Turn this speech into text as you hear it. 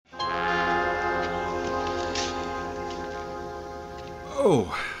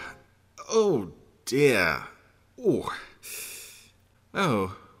Oh. Oh, dear.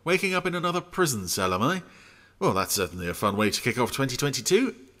 Oh, waking up in another prison cell, am I? Well, that's certainly a fun way to kick off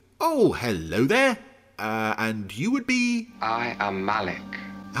 2022. Oh, hello there. And you would be... I am Malik.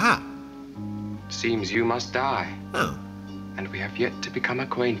 Ah. Seems you must die. Oh. And we have yet to become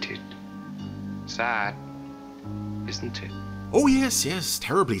acquainted. Sad, isn't it? Oh, yes,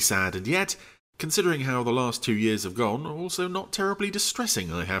 terribly sad, and yet, considering how the last 2 years have gone, also not terribly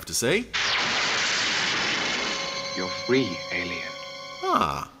distressing, I have to say. You're free, alien.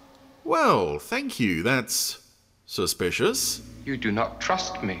 Ah. Well, thank you. That's suspicious. You do not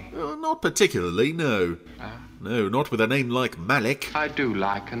trust me. Not particularly, no. No, not with a name like Malik. I do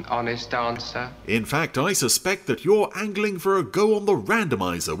like an honest answer. In fact, I suspect that you're angling for a go on the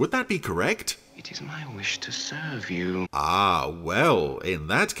randomizer. Would that be correct? It is my wish to serve you. Ah, well, in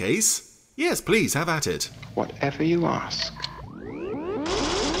that case, yes, please, have at it. Whatever you ask.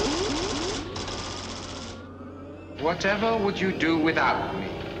 Whatever would you do without me,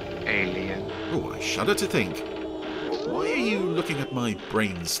 alien? Oh, I shudder to think. Why are you looking at my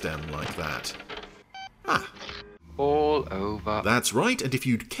brainstem like that? Ah. All over. That's right, and if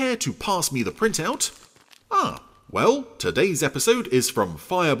you'd care to pass me the printout... Ah, well, today's episode is from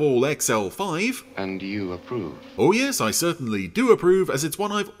Fireball XL5. And you approve? Oh yes, I certainly do approve, as it's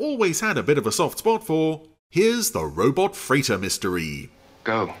one I've always had a bit of a soft spot for. Here's the robot freighter mystery.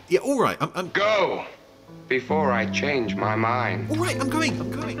 Go. Yeah, alright, I'm... Go! Before I change my mind. Alright, I'm going.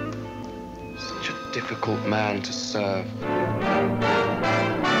 Such a difficult man to serve.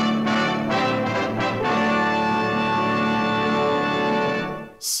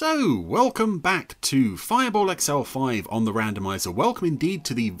 So, welcome back to Fireball XL5 on the randomizer. Welcome indeed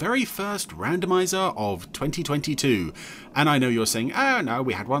to the very first randomizer of 2022. And I know you're saying, oh no,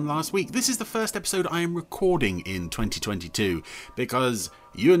 we had one last week. This is the first episode I am recording in 2022 because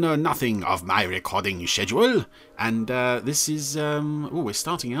you know nothing of my recording schedule. And this is, we're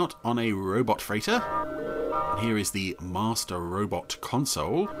starting out on a robot freighter. And here is the master robot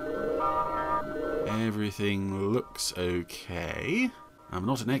console. Everything looks okay. I'm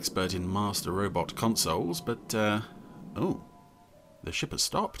not an expert in master robot consoles, but, oh, the ship has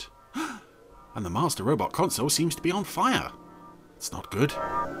stopped. And the master robot console seems to be on fire. It's not good.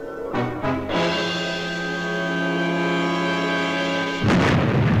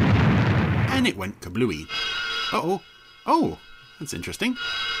 And it went kablooey. Uh-oh. Oh, that's interesting.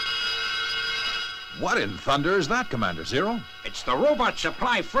 What in thunder is that, Commander Zero? It's the robot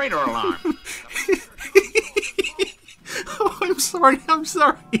supply freighter alarm. Oh, I'm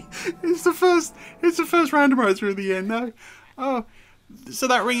sorry. It's the first randomizer at the end now. Oh, so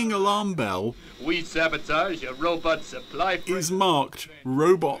that ringing alarm bell We sabotage a robot supply freighter. is marked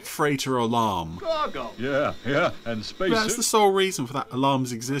Robot Freighter Alarm. Cargo. Yeah, and space That's the sole reason for that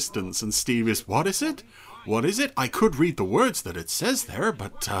alarm's existence, and Steve is, what is it? What is it? I could read the words that it says there,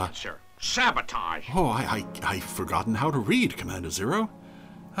 but, Sir, sabotage. oh, I've forgotten how to read, Commander Zero.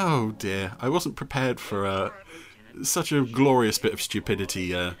 Oh dear, I wasn't prepared for, such a glorious bit of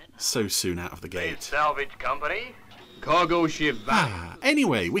stupidity, so soon out of the gate. Salvage company. Cargo ship back.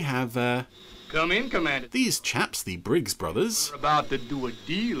 Anyway, we have, Come in, Commander. these chaps, the Briggs Brothers, We're about to do a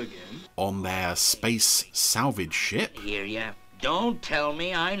deal again. on their space salvage ship. Hear ya? Don't tell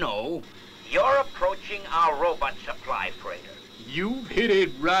me I know. You're approaching our robot supply freighter. You've hit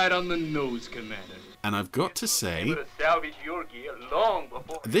it right on the nose, Commander. And I've got to say, Able to salvage your gear long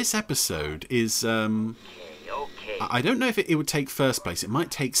before. this episode is, Okay. I don't know if it would take first place, it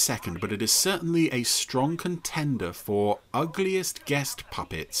might take second, but it is certainly a strong contender for ugliest guest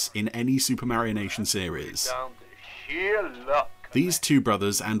puppets in any Super Mario Nation series. Down to sheer luck. These two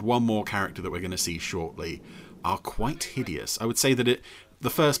brothers and one more character that we're going to see shortly are quite hideous. I would say that the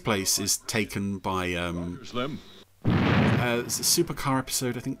first place is taken by Slim. it's a supercar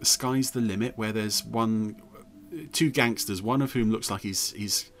episode, I think The Sky's the Limit, where there's two gangsters, one of whom looks like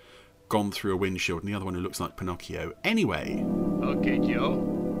he's gone through a windshield, and the other one who looks like Pinocchio. Anyway. Okay,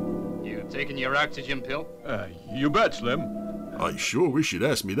 Joe. You taking your oxygen pill? You bet, Slim. I sure wish you'd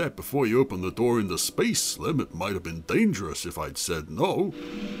asked me that before you opened the door into space, Slim. It might have been dangerous if I'd said no.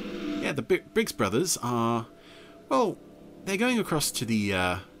 Yeah, the Briggs Brothers are, well, they're going across to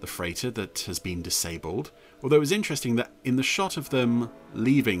the freighter that has been disabled. Although it was interesting that in the shot of them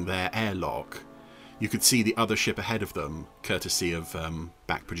leaving their airlock, you could see the other ship ahead of them, courtesy of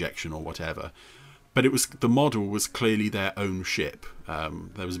back projection or whatever. But the model was clearly their own ship.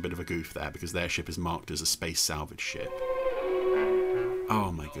 There was a bit of a goof there because their ship is marked as a space salvage ship. Oh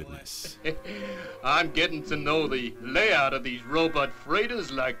my goodness. I'm getting to know the layout of these robot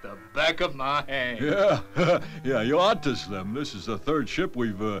freighters like the back of my hand. Yeah, yeah, you ought to, Slim. This is the third ship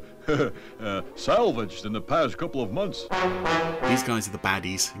we've salvaged in the past couple of months. These guys are the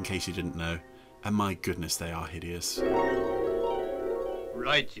baddies, in case you didn't know. And my goodness, they are hideous.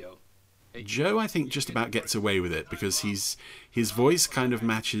 Right, Joe. Joe, I think, just about gets away with it because his voice kind of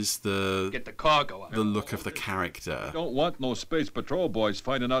matches Get the cargo out. the look of the character. Don't want no space patrol boys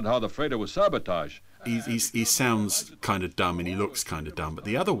finding out how the freighter was sabotaged. He sounds kind of dumb and he looks kind of dumb, but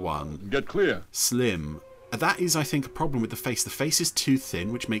the other one, Get clear. Slim, that is, I think, a problem with the face. The face is too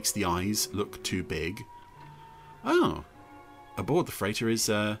thin, which makes the eyes look too big. Oh, aboard the freighter is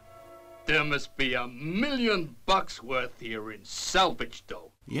There must be $1 million worth here in salvage dough.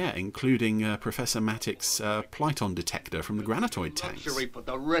 yeah, including Professor Matic's Plyton detector from the granitoid tanks. Luxury for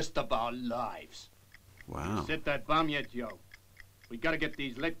the rest of our lives. Wow. Set that bomb yet, Joe? We gotta get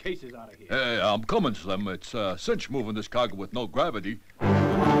these lead cases out of here. Hey, I'm coming, Slim. It's cinch moving this cargo with no gravity.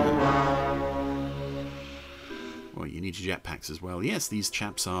 Well, you need your jetpacks as well. Yes, these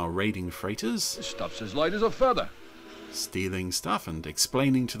chaps are raiding freighters, This stuff's as light as a feather. stealing stuff and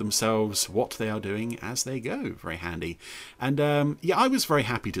explaining to themselves what they are doing as they go. Very handy. And yeah, I was very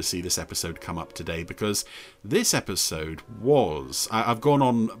happy to see this episode come up today because this episode was... I've gone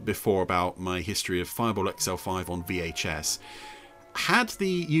on before about my history of Fireball XL5 on VHS. Had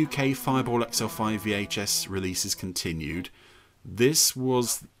the UK Fireball XL5 VHS releases continued, this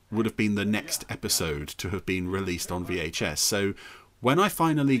would have been the next episode to have been released on VHS. So when I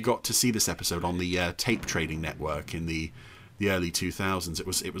finally got to see this episode on the tape trading network in the early 2000s,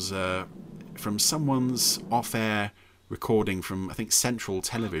 it was from someone's off-air recording from, I think, Central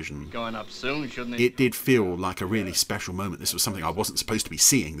Television. Going up soon, shouldn't It did feel like a really special moment. This was something I wasn't supposed to be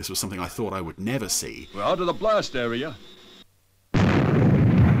seeing. This was something I thought I would never see. We're out of the blast area.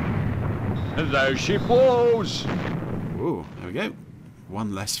 And there she blows. Oh, there we go.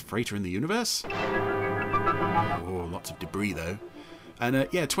 One less freighter in the universe. Oh, lots of debris though. And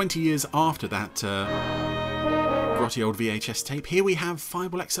yeah, 20 years after that grotty old VHS tape, here we have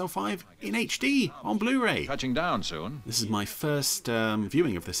Fireball XL5 in HD on Blu-ray. Touching down soon. This is my first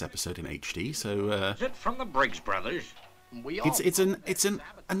viewing of this episode in HD, so Is it from the Briggs Brothers? it's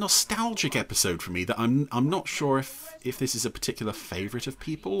a nostalgic episode for me that I'm not sure if this is a particular favourite of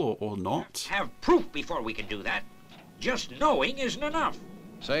people or not. Have proof before we can do that. Just knowing isn't enough.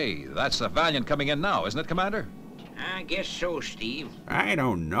 Say, that's the Valiant coming in now, isn't it, Commander? I guess so, Steve. I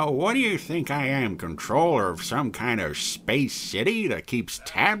don't know. What do you think I am, controller of some kind of space city that keeps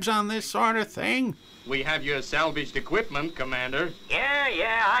tabs on this sort of thing? We have your salvaged equipment, Commander.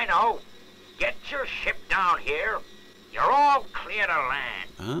 Yeah, I know. Get your ship down here. You're all clear to land.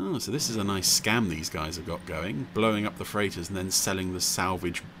 Oh, so this is a nice scam these guys have got going, blowing up the freighters and then selling the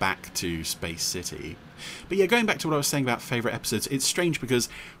salvage back to Space City. But yeah, going back to what I was saying about favourite episodes, it's strange because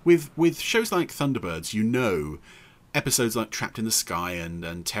with shows like Thunderbirds, you know, episodes like Trapped in the Sky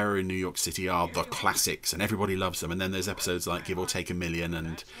and Terror in New York City are the classics and everybody loves them. And then there's episodes like Give or Take a Million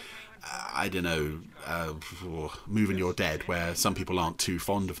and, I don't know, Moving You're Dead, where some people aren't too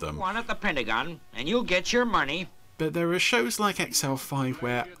fond of them. One at the Pentagon, and you'll get your money. But there are shows like XL5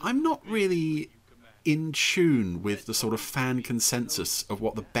 where I'm not really in tune with the sort of fan consensus of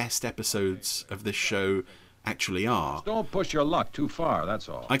what the best episodes of this show actually are. Don't push your luck too far, that's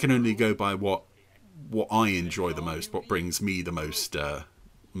all. I can only go by what I enjoy the most, what brings me the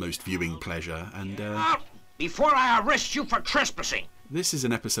most viewing pleasure, and Before I arrest you for trespassing. this is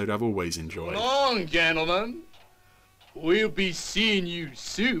an episode I've always enjoyed. Long, gentlemen. We'll be seeing you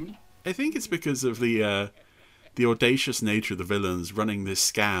soon. I think it's because of the audacious nature of the villains running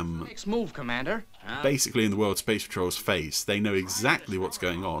this scam Next move, Commander. basically in the World Space Patrol's face. They know exactly what's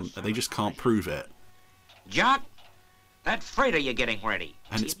going on, and they just can't prove it. Jock, that freighter you're getting ready.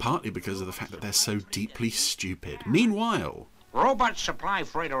 And it's partly because of the fact that they're so deeply stupid. Meanwhile, Robot Supply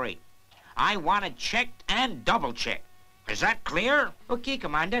Freighter 8. I want it checked and double-checked. Is that clear? Okay,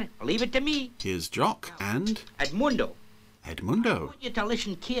 Commander. Leave it to me. here's Jock and Edmundo, Edmundo. I want you to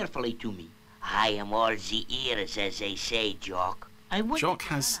listen carefully to me. I am all the ears, as they say, Jock. I want Jock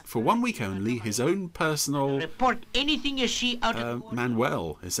has, for 1 week only, his own personal report anything you see out of...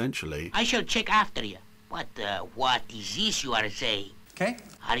 Manuel, essentially. I shall check after you. What is this you are saying? Okay.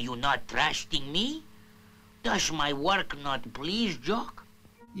 Are you not trusting me? Does my work not please, Jock?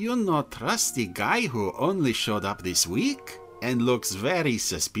 You not trust the guy who only showed up this week and looks very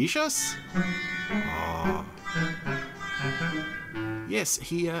suspicious? Oh. Yes,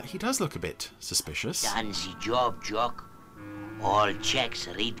 he does look a bit suspicious. Done the job, Jock. All checks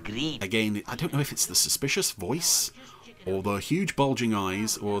read green. Again, I don't know if it's the suspicious voice or the huge bulging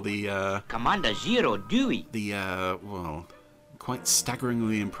eyes, or the, Commander Zero Dewey. well, quite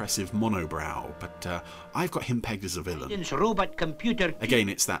staggeringly impressive monobrow, but I've got him pegged as a villain. It's robot computer. Again,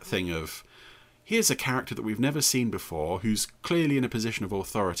 it's that thing of, here's a character that we've never seen before, who's clearly in a position of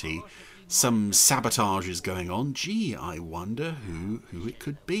authority. Some sabotage is going on. Gee, I wonder who it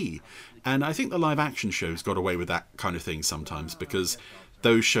could be. And I think the live action shows got away with that kind of thing sometimes, because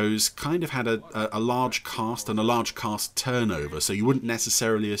those shows kind of had a large cast and a large cast turnover, so you wouldn't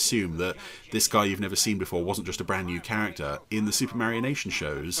necessarily assume that this guy you've never seen before wasn't just a brand new character. In the Super Mario Nation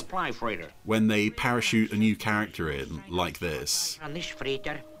shows, Supply freighter. when they parachute a new character in, like this, On this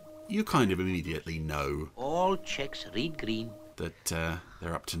freighter, you kind of immediately know all checks read green. that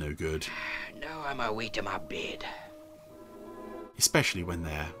they're up to no good. Now I'm away to my bed. Especially when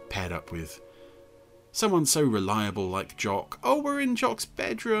they're paired up with someone so reliable like Jock. Oh, we're in Jock's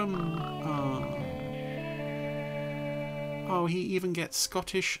bedroom. Oh, he even gets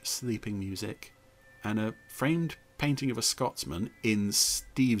Scottish sleeping music. And a framed painting of a Scotsman in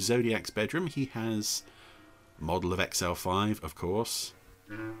Steve Zodiac's bedroom. He has a model of XL5, of course.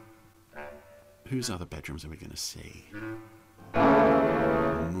 Whose other bedrooms are we going to see?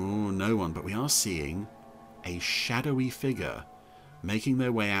 Oh, no one, but we are seeing a shadowy figure making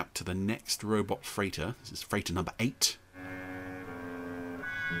their way out to the next robot freighter. This is freighter number 8.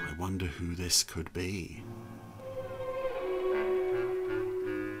 I wonder who this could be.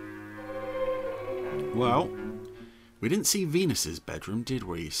 Well, we didn't see Venus's bedroom, did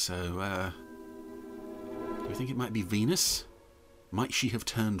we? So, do we think it might be Venus? Might she have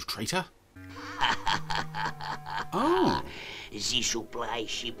turned traitor? Oh, The supply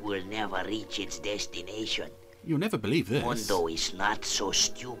ship will never reach its destination. you'll never believe this. Mondo is not so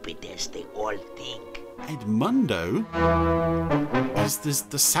stupid as they all think. Edmundo is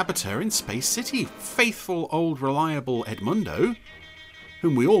the saboteur in Space City. Faithful, old, reliable Edmundo,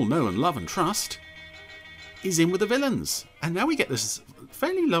 whom we all know and love and trust, is in with the villains. And now we get this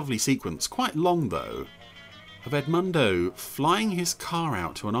fairly lovely sequence, quite long though, of Edmundo flying his car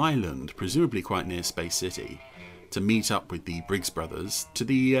out to an island, presumably quite near Space City, to meet up with the Briggs Brothers to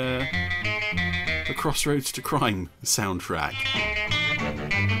the Crossroads to Crime soundtrack.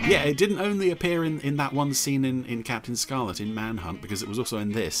 Yeah, it didn't only appear in that one scene in Captain Scarlet in Manhunt, because it was also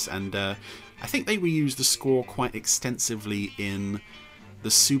in this, and I think they reused the score quite extensively in the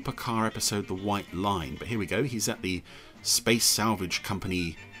supercar episode The White Line. But here we go, he's at the Space Salvage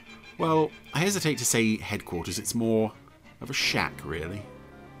Company. Well, I hesitate to say headquarters, it's more of a shack, really.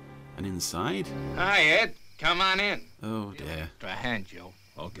 And inside... Hi, Ed. Come on in. Oh dear. Try a hand, Joe.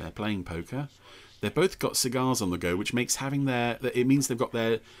 They're playing poker. They've both got cigars on the go, which makes having it means they've got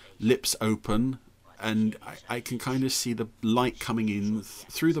their lips open, and I can kind of see the light coming in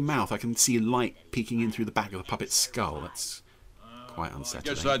through the mouth. I can see light peeking in through the back of the puppet's skull. That's quite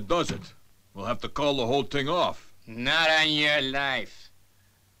unsettling. Guess that does it. We'll have to call the whole thing off. Not on your life.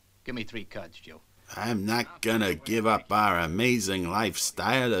 Give me 3 cards, Joe. I'm not gonna give up our amazing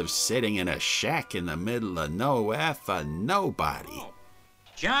lifestyle of sitting in a shack in the middle of nowhere for nobody.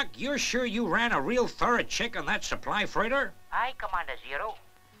 Jock, you're sure you ran a real thorough check on that supply freighter? Aye, Commander Zero.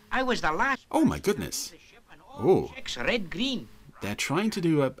 I was the last... Oh my goodness. Oh. Oh. Checks red-green. They're trying to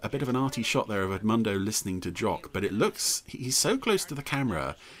do a bit of an arty shot there of Edmundo listening to Jock, but it looks... He's so close to the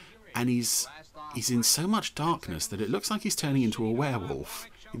camera, and he's in so much darkness that it looks like he's turning into a werewolf.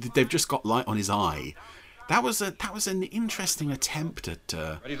 They've just got light on his eye. That was an interesting attempt at...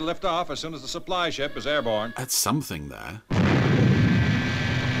 Ready to lift off as soon as the supply ship is airborne. at something there.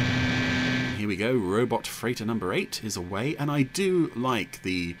 Here we go, robot freighter number 8 is away, and I do like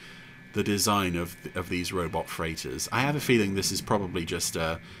the design of these robot freighters. I have a feeling this is probably just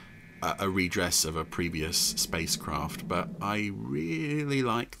a redress of a previous spacecraft, but I really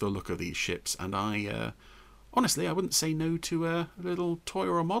like the look of these ships, and I honestly I wouldn't say no to a little toy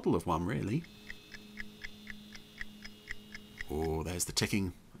or a model of one, really. Oh, there's the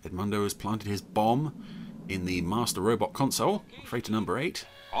ticking. Edmundo has planted his bomb in the master robot console, freighter number 8.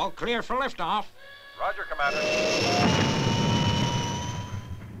 All clear for liftoff. Roger, Commander.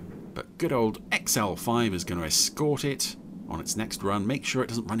 But good old XL5 is going to escort it on its next run, make sure it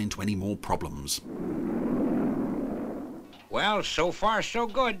doesn't run into any more problems. Well, so far so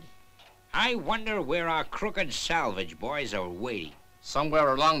good. I wonder where our crooked salvage boys are waiting.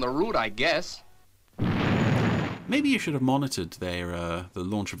 Somewhere along the route, I guess. Maybe you should have monitored the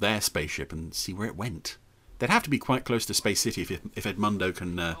launch of their spaceship and see where it went. They'd have to be quite close to Space City if Edmundo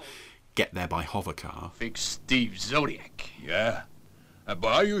can get there by hovercar. Big Steve Zodiac. Yeah. But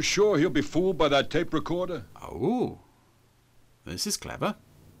are you sure he'll be fooled by that tape recorder? Oh, this is clever.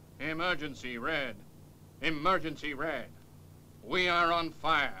 Emergency red. Emergency red. We are on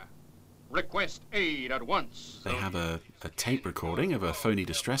fire. Request aid at once. They have a tape recording of a phony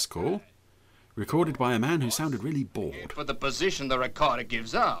distress call, recorded by a man who sounded really bored. For the position the recorder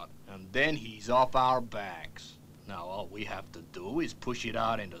gives out. And then he's off our backs. Now all we have to do is push it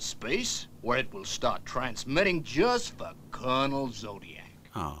out into space, where it will start transmitting just for Colonel Zodiac.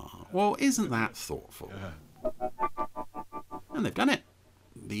 Ah, well, isn't that thoughtful? And they've done it.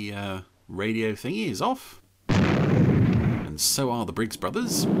 The radio thingy is off. And so are the Briggs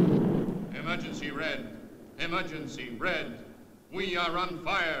Brothers. Emergency red. Emergency red. We are on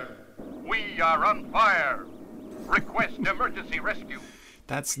fire. We are on fire. Request emergency rescue.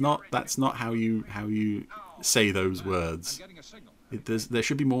 That's not how you say those words. There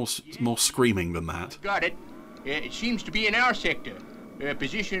should be more screaming than that. Got it. It seems to be in our sector.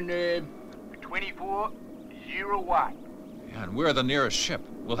 Position 2401. Yeah, and we're the nearest ship.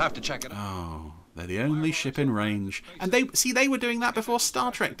 We'll have to check it out. Oh, they're the only ship in range. And they were doing that before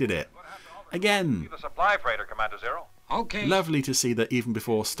Star Trek did it. Again. The supply freighter, Commander Zero. Okay. Lovely to see that even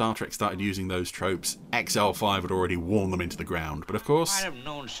before Star Trek started using those tropes, XL5 had already worn them into the ground. But of course, I'd have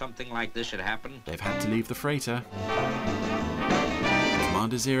known something like this had happened. they've had to leave the freighter.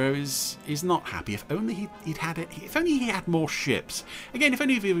 Commander Zero is not happy. If only he'd had it. If only he had more ships. Again, if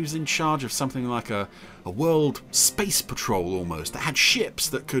only he was in charge of something like a world space patrol almost, that had ships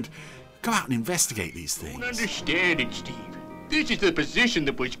that could go out and investigate these I don't things. understand it, Steve. This is the position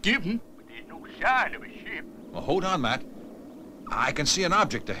that was given, but there's no sign of a ship. Well, hold on, Matt. I can see an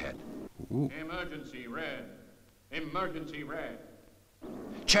object ahead. Ooh. Emergency red. Emergency red.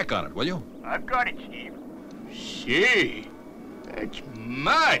 Check on it, will you? I've got it, Steve. Say, that's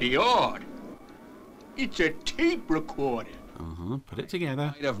mighty odd. It's a tape recorder. Put it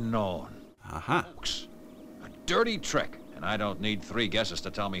together. I'd have known. Aha. Folks, a dirty trick. And I don't need 3 guesses to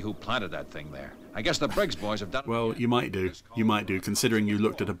tell me who planted that thing there. I guess the Briggs boys have done... Well, you might do. You might do, considering you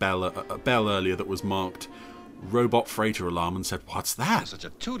looked at a bell earlier that was marked robot freighter alarm and said, "What's that?" Such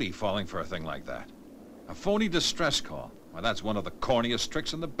a tootie falling for a thing like that. A phony distress call. Well, that's one of the corniest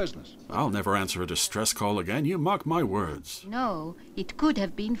tricks in the business. I'll never answer a distress call again. You mark my words. No, it could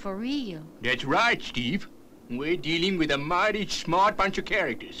have been for real. That's right, Steve. We're dealing with a mighty smart bunch of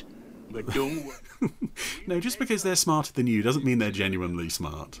characters. But don't worry. No, just because they're smarter than you doesn't mean they're genuinely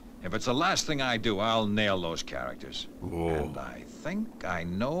smart. If it's the last thing I do, I'll nail those characters. Oh. And I think I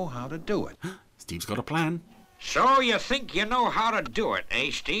know how to do it. Steve's got a plan. So you think you know how to do it,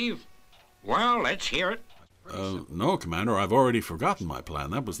 eh, Steve? Well, let's hear it. No, Commander, I've already forgotten my plan.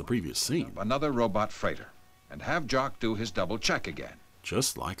 That was the previous scene. Another robot freighter. And have Jock do his double check again.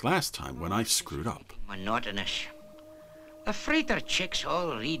 Just like last time when I screwed up. Monotonous. The freighter chicks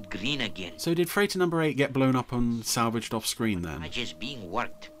all read green again. So did freighter number 8 get blown up and salvaged off screen then? I'm just being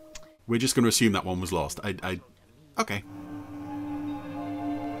worked. We're just going to assume that one was lost. Okay.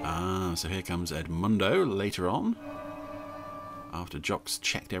 Ah, so here comes Edmundo later on. After Jock's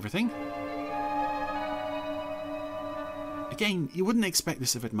checked everything. Again, you wouldn't expect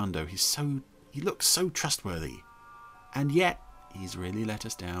this of Edmundo. He looks so trustworthy. And yet, he's really let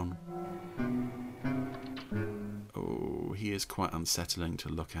us down. Oh, he is quite unsettling to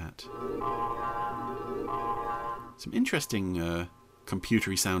look at. Some interesting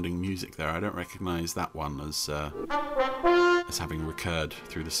computery sounding music there. I don't recognise that one as having recurred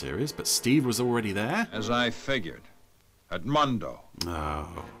through the series, but Steve was already there. As I figured. Edmundo.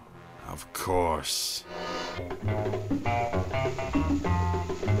 Oh, of course.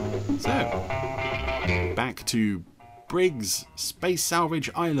 So, back to Briggs Space Salvage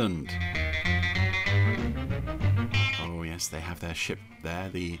Island. Oh yes, they have their ship there,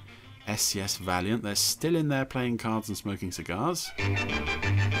 the SCS Valiant. They're still in there playing cards and smoking cigars.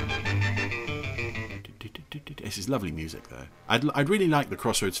 This is lovely music though. I'd really like the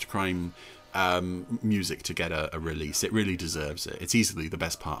Crossroads to Crime music to get a release. It really deserves it. It's easily the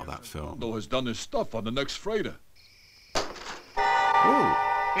best part of that film. Edmundo has done his stuff on the next freighter. Oh,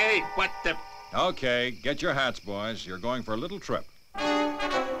 Hey, what the... Okay, get your hats, boys. You're going for a little trip.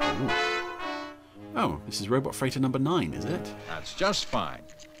 oh, this is robot freighter number 9, is it? That's just fine.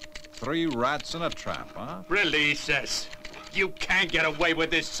 3 rats in a trap, huh? Release us. You can't get away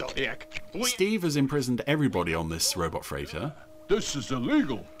with this, Zodiac. Steve has imprisoned everybody on this robot freighter, This is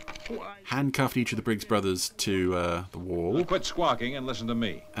illegal. handcuffed each of the Briggs brothers to the wall, Quit squawking and listen to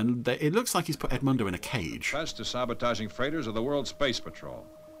me. and it looks like he's put Edmundo in a cage. Confess to sabotaging freighters of the World Space Patrol.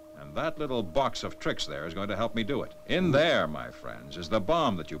 And that little box of tricks there is going to help me do it. In there, my friends, is the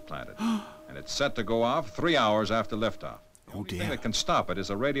bomb that you planted. And it's set to go off 3 hours after liftoff. The only thing dear. that can stop it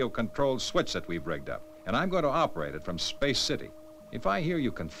is a radio-controlled switch that we've rigged up. And I'm going to operate it from Space City. If I hear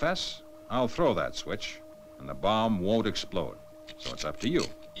you confess, I'll throw that switch, and the bomb won't explode. So it's up to you.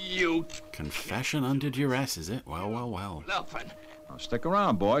 You Confession under duress, is it? Well, well, well. bluffing. Now stick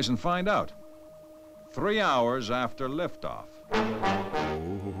around, boys, and find out. 3 hours after liftoff.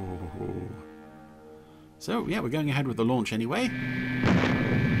 Oh. So, yeah, we're going ahead with the launch anyway.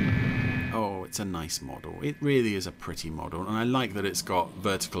 Oh, it's a nice model. It really is a pretty model, and I like that it's got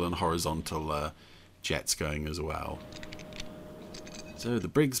vertical and horizontal jets going as well. So the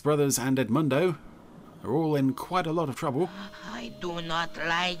Briggs Brothers and Edmundo are all in quite a lot of trouble. I do not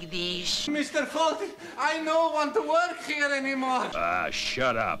like this. Mr. Ford, I don't want to work here anymore. Ah,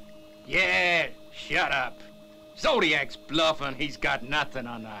 shut up. Yeah, shut up. Zodiac's bluffing. He's got nothing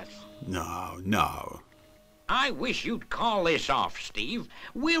on us. No, no. I wish you'd call this off, Steve.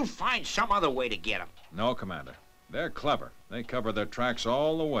 We'll find some other way to get them. No, Commander. They're clever. They cover their tracks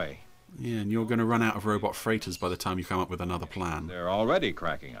all the way. Yeah, and you're going to run out of robot freighters by the time you come up with another plan. They're already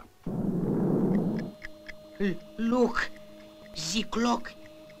cracking up. Look, the clock.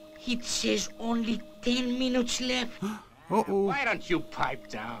 It says only 10 minutes left. Uh-oh. Why don't you pipe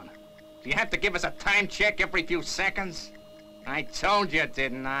down? Do you have to give us a time check every few seconds? I told you,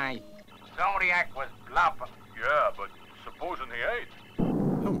 didn't I? Zodiac was bluffing. Yeah, but supposing he ain't.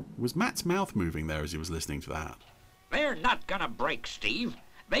 Oh, was Matt's mouth moving there as he was listening to that? They're not gonna break, Steve.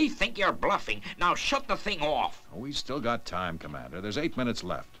 They think you're bluffing. Now shut the thing off. Oh, we still got time, Commander. There's 8 minutes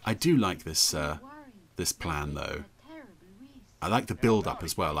left. I do like this this plan, though. I like the build-up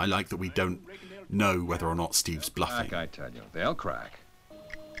as well. I like that we don't know whether or not Steve's bluffing. Crack, I tell you. They'll crack.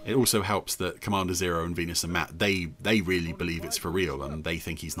 It also helps that Commander Zero and Venus and Matt, they really believe it's for real, and they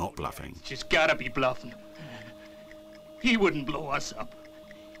think he's not bluffing. Just gotta be bluffing. He wouldn't blow us up.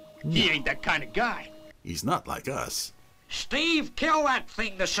 He ain't that kind of guy. He's not like us. Steve, kill that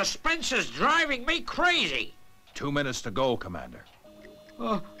thing. The suspense is driving me crazy. 2 minutes to go, Commander.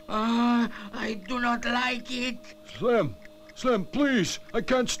 I do not like it. Slim, please. I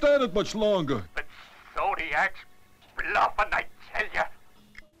can't stand it much longer. But Zodiac's bluffing, I tell you.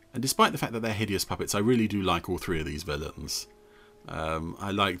 And despite the fact that they're hideous puppets, I really do like all three of these villains. I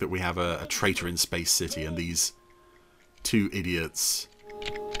like that we have a traitor in Space City and these two idiots.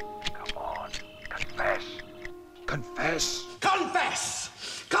 Come on, confess. Confess. Confess!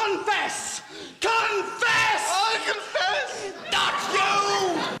 Confess! Confess! I confess! Not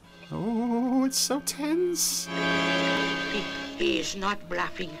you! Oh, it's so tense. He is not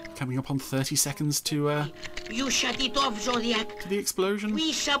bluffing. Coming up on 30 seconds to You shut it off, Zodiac. the explosion.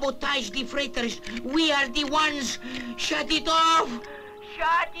 We sabotage the freighters. We are the ones. Shut it off.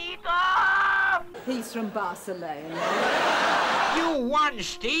 Shut it off. He's from Barcelona. You won,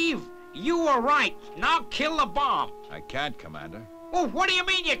 Steve. You were right. Now kill the bomb. I can't, Commander. Oh, what do you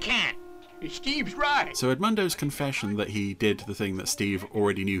mean you can't? Steve's right. So Edmundo's confession that he did the thing that Steve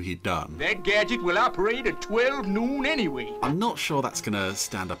already knew he'd done. That gadget will operate at 12 noon anyway. I'm not sure that's going to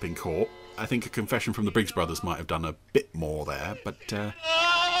stand up in court. I think a confession from the Briggs Brothers might have done a bit more there, but...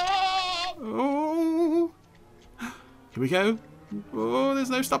 Oh! Here we go. Oh, there's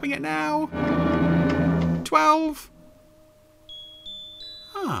no stopping it now. 12.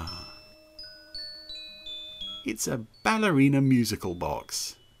 Ah. It's a ballerina musical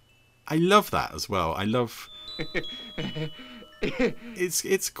box. I love that as well. I love...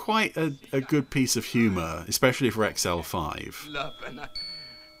 It's quite a good piece of humour, especially for XL5. Bluffing. I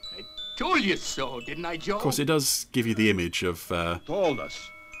told you so, didn't I, Joe? Of course, it does give you the image of... Told us.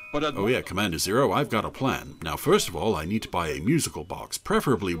 But Oh yeah, Commander Zero, I've got a plan. Now, first of all, I need to buy a musical box,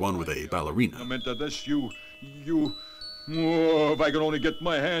 preferably one with a ballerina. I meant that this, you... Oh, if I could only get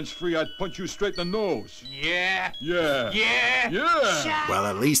my hands free, I'd punch you straight in the nose. Yeah. Yeah. Yeah. Yeah. Well,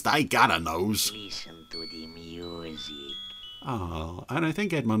 at least I got a nose. Listen to the music. Ah, and I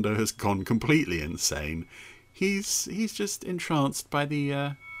think Edmundo has gone completely insane. He's just entranced by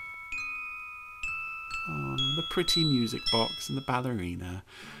the pretty music box and the ballerina.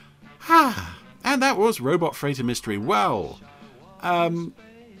 Ah, and that was Robot Freighter Mystery. Well,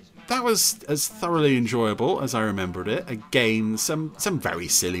 that was as thoroughly enjoyable as I remembered it. Again, some very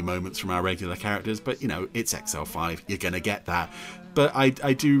silly moments from our regular characters, but you know, it's XL5, you're gonna get that. But I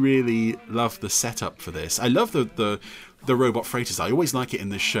do really love the setup for this. I love the robot freighters. I always like it in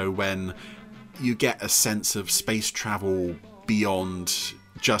this show when you get a sense of space travel beyond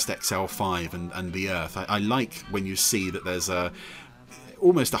just XL5 and the Earth. I like when you see that there's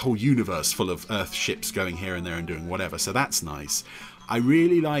almost a whole universe full of Earth ships going here and there and doing whatever, so that's nice. I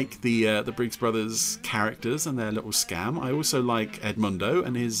really like the Briggs Brothers characters and their little scam. I also like Edmundo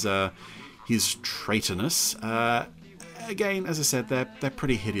and his traitorness. Again, as I said, they're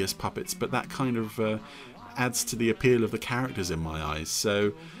pretty hideous puppets, but that kind of adds to the appeal of the characters in my eyes.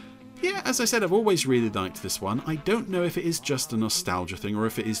 So yeah, as I said, I've always really liked this one. I don't know if it is just a nostalgia thing or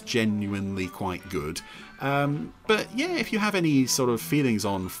if it is genuinely quite good. But yeah, if you have any sort of feelings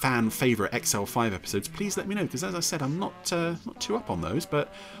on fan favourite XL5 episodes, please let me know, because as I said, I'm not too up on those,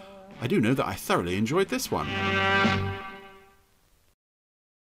 but I do know that I thoroughly enjoyed this one.